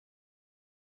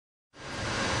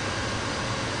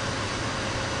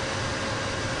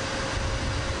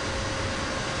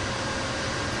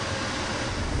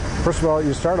First of all,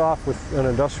 you start off with an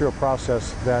industrial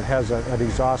process that has an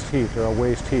exhaust heat or a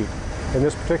waste heat. In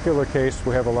this particular case,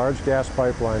 we have a large gas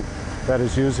pipeline that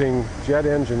is using jet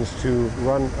engines to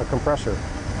run a compressor.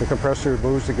 The compressor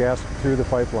moves the gas through the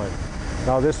pipeline.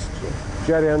 Now this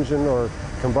jet engine or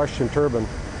combustion turbine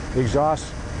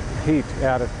exhausts heat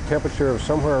at a temperature of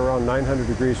somewhere around 900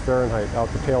 degrees Fahrenheit out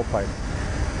the tailpipe.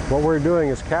 What we're doing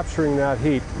is capturing that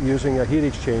heat using a heat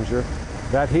exchanger.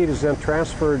 That heat is then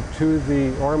transferred to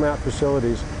the Ormat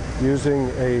facilities using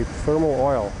a thermal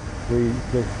oil. The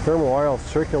thermal oil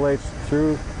circulates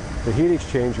through the heat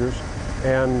exchangers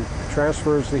and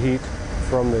transfers the heat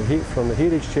from the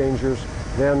heat exchangers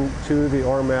then to the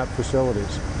Ormat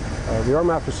facilities. The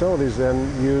Ormat facilities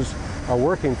then use a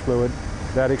working fluid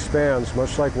that expands,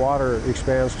 much like water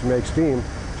expands to make steam,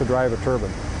 to drive a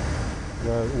turbine.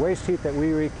 The waste heat that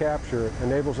we recapture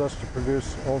enables us to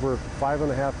produce over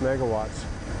 5.5 megawatts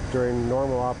during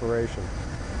normal operation.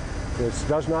 This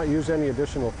does not use any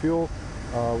additional fuel.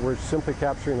 We're simply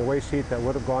capturing the waste heat that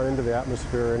would have gone into the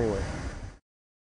atmosphere anyway.